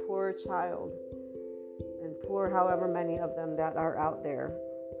 That poor child, and poor however many of them that are out there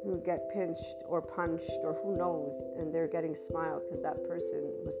who get pinched or punched or who knows, and they're getting smiled because that person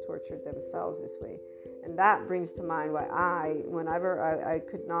was tortured themselves this way. And that brings to mind why whenever I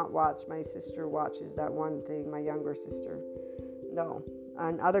could not watch, my sister watches that one thing, my younger sister. No.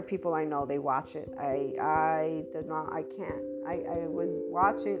 And other people I know, they watch it. I did not, I can't. I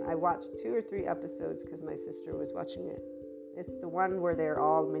watched 2 or 3 episodes because my sister was watching it. It's the one where they're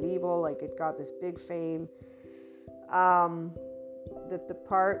all medieval, like it got this big fame. The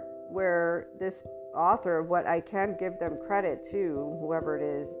part where this author, what I can give them credit to, whoever it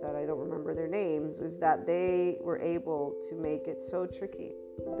is that I don't remember their names, was that they were able to make it so tricky.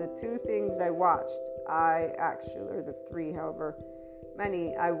 The 2 things I watched, or the 3, however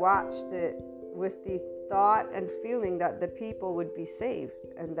many, I watched it with the thought and feeling that the people would be saved.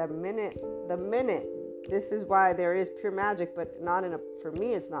 And the minute, this is why there is pure magic, but not for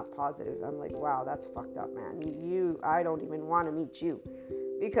me, it's not positive. I'm like, wow, that's fucked up, man. I don't even want to meet you.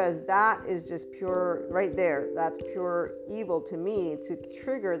 Because that is just pure, right there, that's pure evil to me to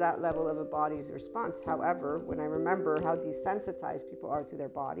trigger that level of a body's response. However, when I remember how desensitized people are to their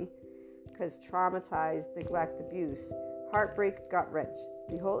body, because traumatized, neglect, abuse, heartbreak, gut wrench,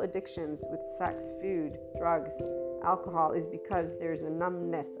 the whole addictions with sex, food, drugs, alcohol is because there's a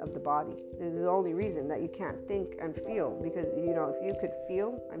numbness of the body. There's the only reason that you can't think and feel, because if you could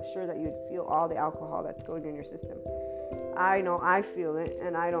feel, I'm sure that you'd feel all the alcohol that's going in your system. I know I feel it,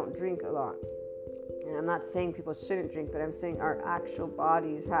 and I don't drink a lot. And I'm not saying people shouldn't drink, but I'm saying our actual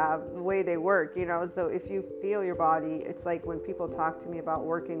bodies have the way they work, So if you feel your body, it's like when people talk to me about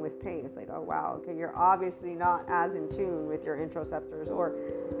working with pain, it's like, oh, wow, okay, you're obviously not as in tune with your interoceptors, or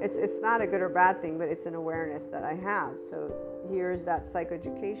it's not a good or bad thing, but it's an awareness that I have. So here's that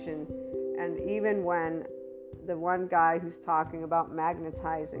psychoeducation. And even when the one guy who's talking about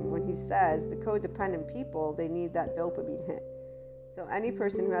magnetizing, when he says the codependent people, they need that dopamine hit. So any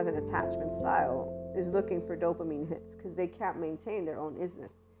person who has an attachment style is looking for dopamine hits because they can't maintain their own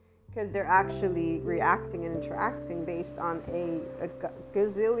isness, because they're actually reacting and interacting based on a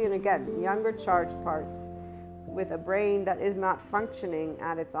gazillion, again, younger charged parts with a brain that is not functioning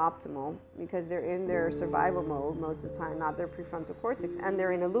at its optimal because they're in their survival mode most of the time, not their prefrontal cortex, and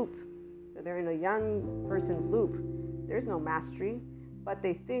they're in a loop. So they're in a young person's loop. There's no mastery, but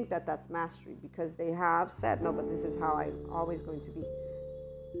they think that that's mastery because they have said, no, but this is how I'm always going to be.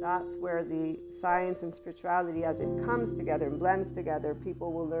 That's where the science and spirituality, as it comes together and blends together,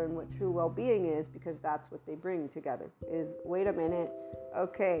 people will learn what true well-being is, because that's what they bring together is, wait a minute,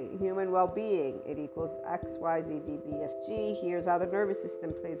 okay, human well-being, it equals X, Y, Z, D, B, F, G. Here's how the nervous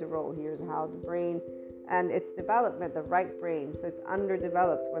system plays a role. Here's how the brain and its development, the right brain. So it's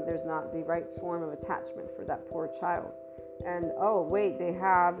underdeveloped when there's not the right form of attachment for that poor child. And oh, wait, they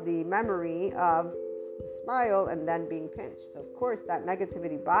have the memory of the smile and then being pinched. So, of course, that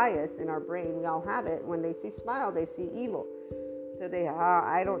negativity bias in our brain, we all have it. When they see smile, they see evil. So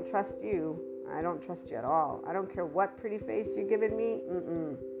I don't trust you. I don't trust you at all. I don't care what pretty face you're giving me.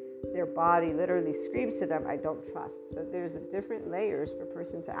 Their body literally screams to them, I don't trust. So there's different layers for a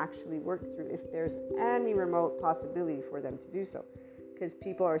person to actually work through if there's any remote possibility for them to do so. Because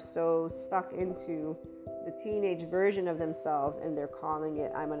people are so stuck into the teenage version of themselves, and they're calling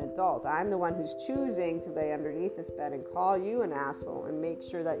it, I'm an adult. I'm the one who's choosing to lay underneath this bed and call you an asshole and make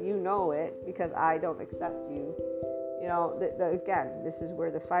sure that you know it because I don't accept you. You know, again, this is where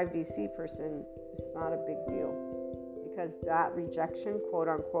the 5DC person is not a big deal, because that rejection, quote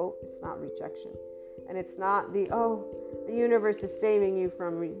unquote, it's not rejection. And it's not the universe is saving you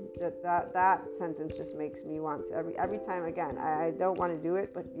from that sentence just makes me want to, every time, again, I don't want to do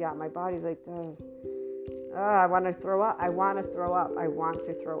it, but yeah, my body's like, I want to throw up. I want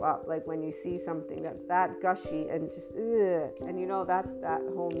to throw up. Like when you see something that's that gushy and just, and you know, that's that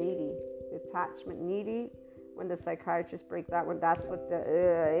whole needy, attachment needy. When the psychiatrists break that one, that's what the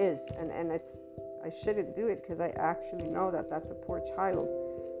is. And it's, I shouldn't do it because I actually know that that's a poor child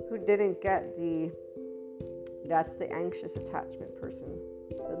who didn't get that's the anxious attachment person.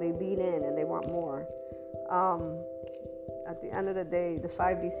 So they lean in and they want more. At the end of the day, the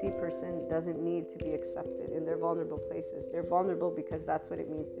 5DC person doesn't need to be accepted in their vulnerable places. They're vulnerable because that's what it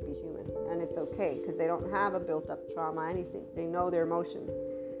means to be human. And it's okay because they don't have a built-up trauma, anything. They know their emotions.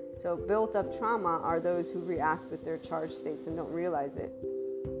 So built-up trauma are those who react with their charged states and don't realize it.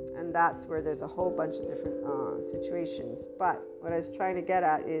 And that's where there's a whole bunch of different situations. But what I was trying to get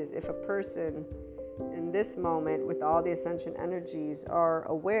at is if a person in this moment with all the ascension energies are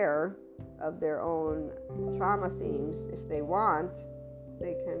aware of their own trauma themes, if they want,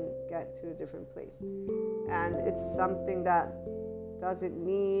 they can get to a different place. And it's something that doesn't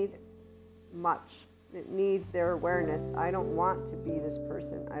need much. It needs their awareness. I don't want to be this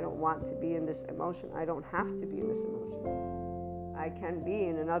person. I don't want to be in this emotion. I don't have to be in this emotion. I can be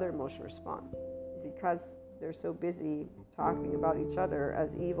in another emotional response. Because they're so busy talking about each other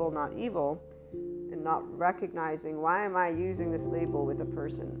as evil, not evil, and not recognizing, why am I using this label with a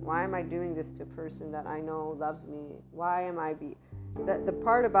person? Why am I doing this to a person that I know loves me? Why am I the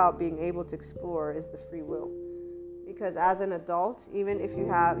part about being able to explore is the free will. Because as an adult, even if you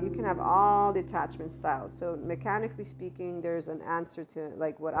can have all the attachment styles. So mechanically speaking, there's an answer to,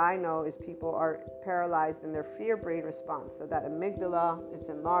 like, what I know is people are paralyzed in their fear brain response. So that amygdala is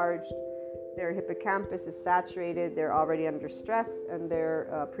enlarged, their hippocampus is saturated, they're already under stress, and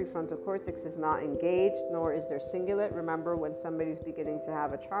their prefrontal cortex is not engaged, nor is there cingulate. Remember, when somebody's beginning to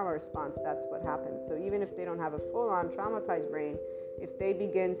have a trauma response, that's what happens. So even if they don't have a full-on traumatized brain, if they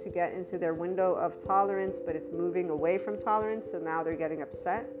begin to get into their window of tolerance, but it's moving away from tolerance, so now they're getting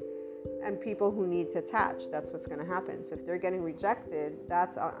upset. And people who need to attach, that's what's going to happen. So if they're getting rejected,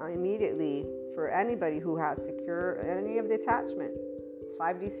 that's immediately for anybody who has secure any of the attachment.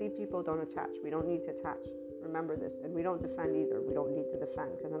 5DC people don't attach. We don't need to attach. Remember this. And we don't defend either. We don't need to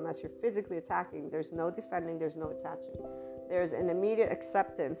defend, because unless you're physically attacking, there's no defending, there's no attaching. There's an immediate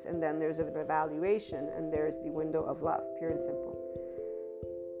acceptance, and then there's an evaluation, and there's the window of love, pure and simple.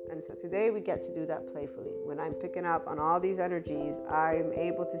 And so today we get to do that playfully. When I'm picking up on all these energies, I'm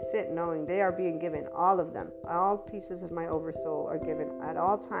able to sit knowing they are being given, all of them. All pieces of my oversoul are given at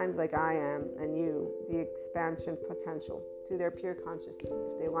all times, like I am and you, the expansion potential to their pure consciousness.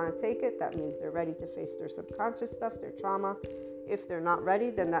 If they want to take it, that means they're ready to face their subconscious stuff, their trauma. If they're not ready,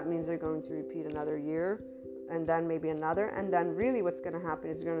 then that means they're going to repeat another year, and then maybe another. And then really what's going to happen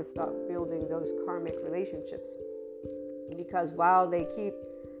is they're going to stop building those karmic relationships. Because while they keep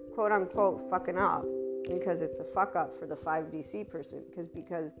quote unquote fucking up, because it's a fuck up for the 5DC person,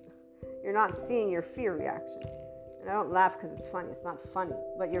 because you're not seeing your fear reaction. And I don't laugh because it's funny. It's not funny,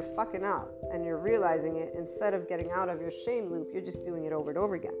 but you're fucking up and you're realizing it. Instead of getting out of your shame loop, you're just doing it over and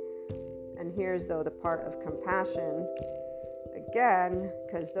over again. And here's though the part of compassion again,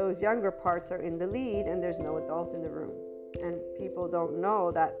 because those younger parts are in the lead and there's no adult in the room. And people don't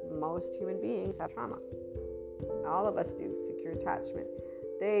know that most human beings have trauma. All of us do, secure attachment.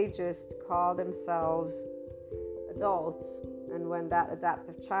 They just call themselves adults, and when that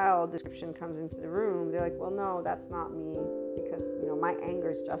adaptive child description comes into the room, they're like, well, no, that's not me, because, my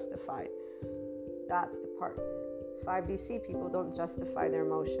anger is justified. That's the part. 5DC people don't justify their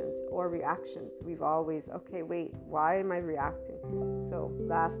emotions or reactions. We've always, okay, wait, why am I reacting? So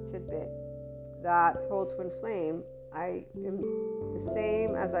last tidbit, that whole twin flame, I am the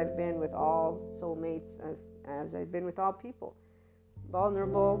same as I've been with all soulmates, as I've been with all people.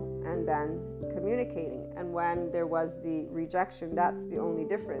 vulnerable, and then communicating. And when there was the rejection, that's the only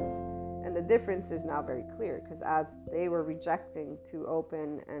difference. And the difference is now very clear, because as they were rejecting to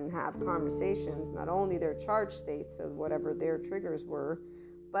open and have conversations, not only their charge states of whatever their triggers were,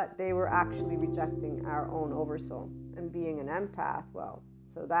 but they were actually rejecting our own oversoul. And being an empath, well,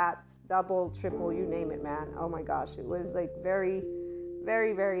 so that's double, triple, you name it, man. Oh my gosh, it was like very,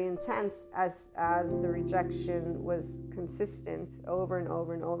 very, very intense as the rejection was consistent over and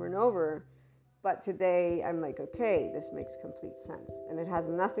over and over and over. But today I'm like, okay, this makes complete sense. And it has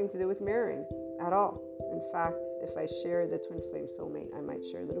nothing to do with mirroring at all. In fact, if I share the twin flame soulmate, I might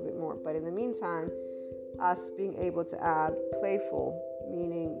share a little bit more. But in the meantime, us being able to add playful,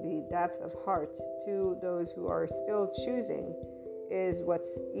 meaning the depth of heart, to those who are still choosing is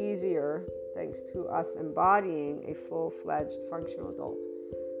what's easier, thanks to us embodying a full-fledged functional adult.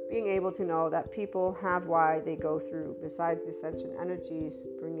 Being able to know that people have why they go through, besides the ascension energies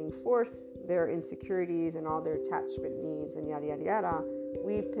bringing forth their insecurities and all their attachment needs and yada yada yada,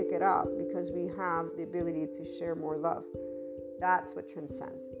 we pick it up because we have the ability to share more love. That's what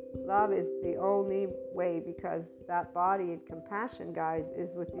transcends. Love is the only way, because that body and compassion, guys,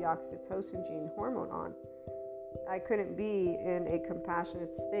 is with the oxytocin gene hormone on. I couldn't be in a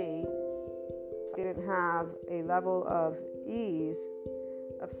compassionate state if I didn't have a level of ease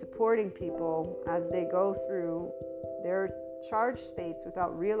of supporting people as they go through their charge states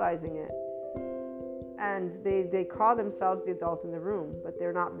without realizing it. And they call themselves the adult in the room, but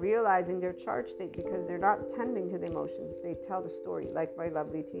they're not realizing their charge state because they're not tending to the emotions. They tell the story, like my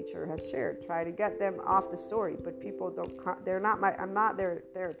lovely teacher has shared. Try to get them off the story, but people don't. They're not my. I'm not their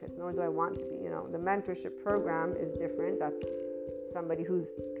therapist, nor do I want to be. You know, the mentorship program is different. That's somebody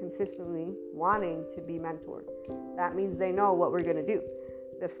who's consistently wanting to be mentored. That means they know what we're gonna do.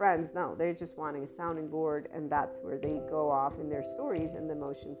 The friends, no, they're just wanting a sounding board, and that's where they go off in their stories, and the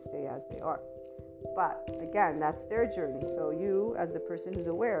emotions stay as they are. But again, that's their journey. So you, as the person who's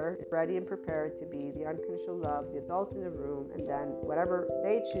aware, ready and prepared to be the unconditional love, the adult in the room, and then whatever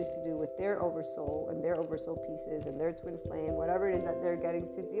they choose to do with their oversoul and their oversoul pieces and their twin flame, whatever it is that they're getting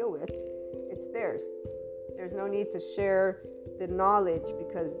to deal with, it's theirs. There's no need to share the knowledge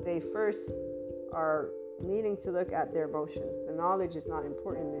because they first are needing to look at their emotions. The knowledge is not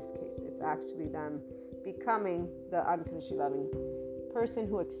important in this case. It's actually them becoming the unconditionally loving person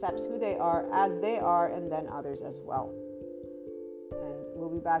who accepts who they are as they are, and then others as well. And we'll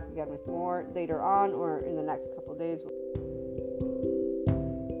be back again with more later on or in the next couple of days.